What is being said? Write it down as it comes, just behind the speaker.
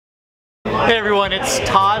Hey everyone, it's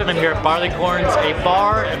Todd and I'm here at Barleycorn's, a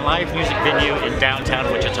bar and live music venue in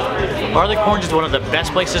downtown Wichita. Barleycorn's is one of the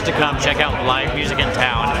best places to come check out live music in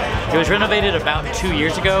town. It was renovated about 2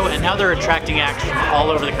 years ago and now they're attracting acts from all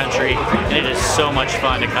over the country and it is so much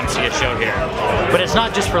fun to come see a show here. But it's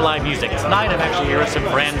not just for live music. Tonight I'm actually here with some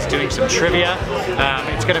friends doing some trivia.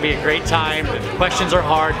 It's going to be a great time. The questions are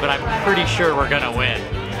hard, but I'm pretty sure we're going to win.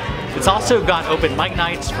 It's also got open mic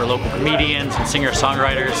nights for local comedians and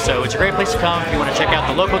singer-songwriters, so it's a great place to come if you want to check out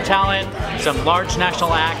the local talent, some large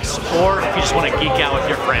national acts, or if you just want to geek out with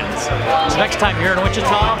your friends. So next time you're in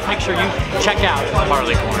Wichita, make sure you check out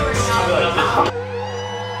Barleycorn.